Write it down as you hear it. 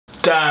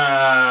Damn.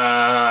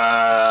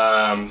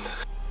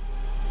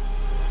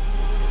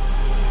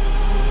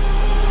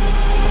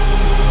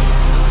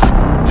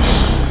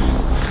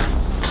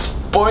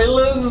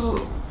 Spoilers?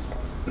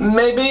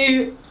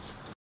 Maybe?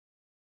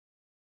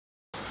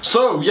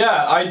 So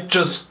yeah, I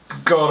just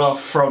got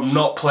off from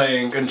not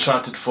playing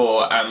Uncharted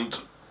 4 and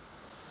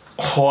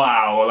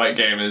wow, that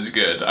game is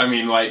good. I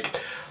mean, like,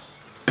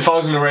 if I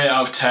was gonna rate it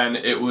out of 10,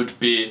 it would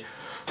be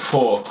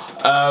 4.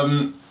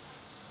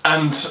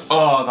 And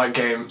oh, that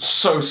game,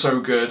 so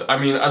good. I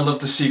mean, I love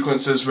the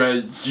sequences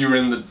where you're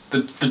in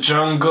the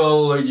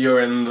jungle,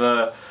 you're in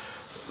the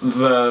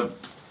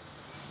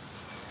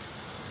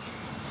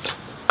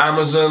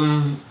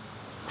Amazon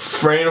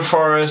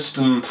rainforest,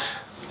 and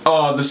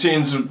oh, the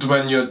scenes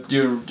when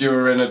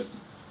you're in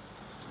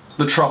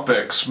the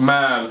tropics,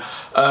 man.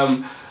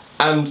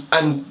 And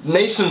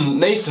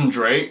Nathan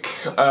Drake,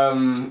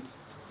 I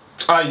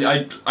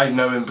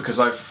know him because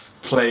I've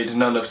played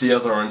none of the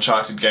other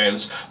Uncharted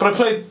games, but I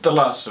played The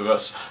Last of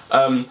Us.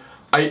 I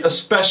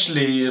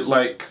especially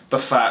like the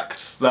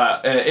fact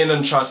that in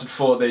Uncharted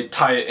 4 they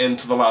tie it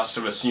into the Last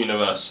of Us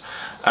universe,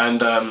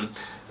 and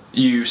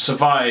you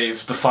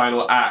survive the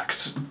final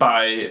act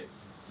by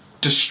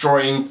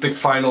destroying the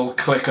final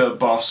clicker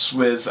boss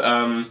with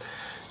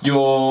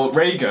your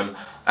ray gun,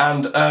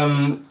 and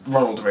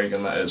Ronald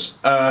Reagan, that is.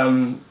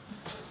 And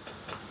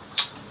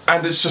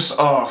it's just,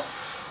 oh,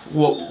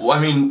 well, I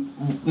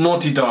mean,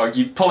 Naughty Dog,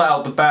 you pull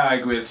out the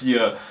bag with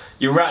your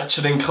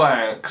Ratchet and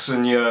Clanks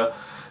and your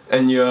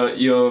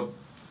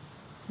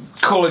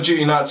Call of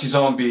Duty Nazi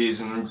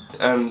Zombies and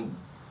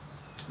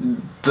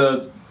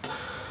the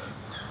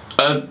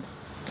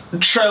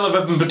Trail of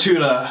Ibn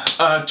Battuta,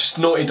 just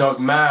Naughty Dog,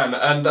 man.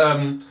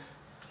 And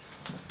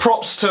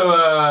props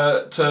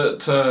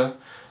to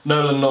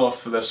Nolan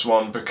North for this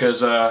one,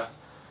 because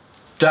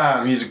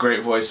damn, he's a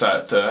great voice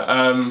actor.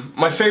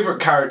 My favourite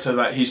character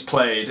that he's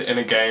played in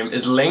a game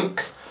is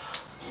Link,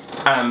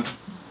 and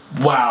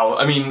wow,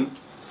 I mean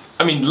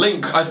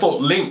Link, I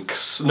thought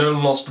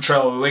Nolan North's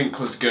portrayal of Link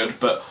was good,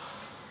 but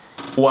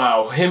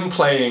wow, him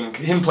playing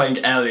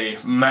Ellie,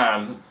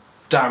 man,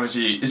 damn, is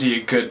he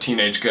a good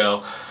teenage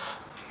girl.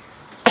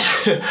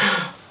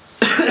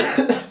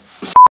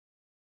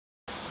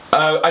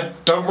 I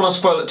don't want to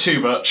spoil it too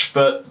much,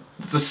 but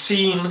the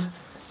scene,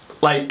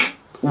 like,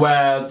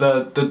 where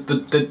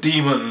the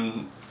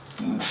demon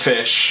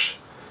fish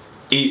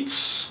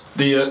eats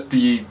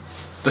the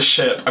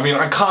ship, I mean,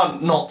 I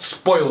can't not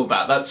spoil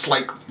that. That's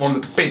like one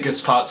of the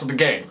biggest parts of the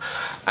game,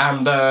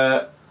 and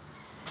I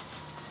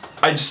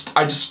just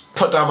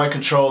put down my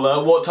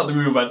controller, walked out the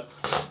room, and went,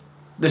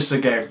 this is a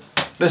game.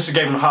 This is a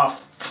game and a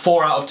half.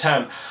 4 out of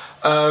 10.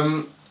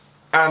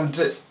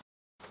 And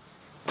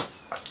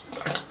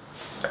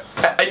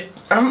I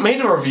haven't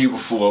made a review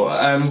before,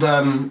 and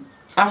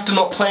after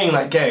not playing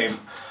that game,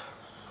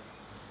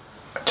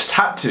 I just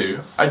had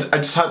to. I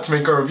just had to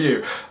make a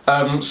review.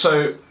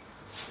 So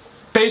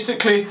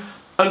basically,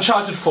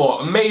 Uncharted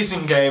 4,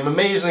 amazing game,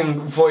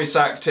 amazing voice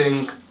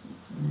acting.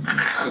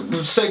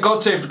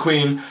 God Save the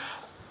Queen.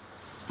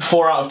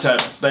 4 out of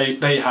 10.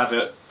 They have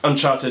it.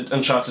 Uncharted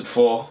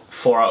 4,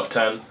 4 out of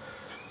 10.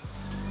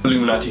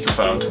 Illuminati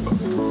confirmed.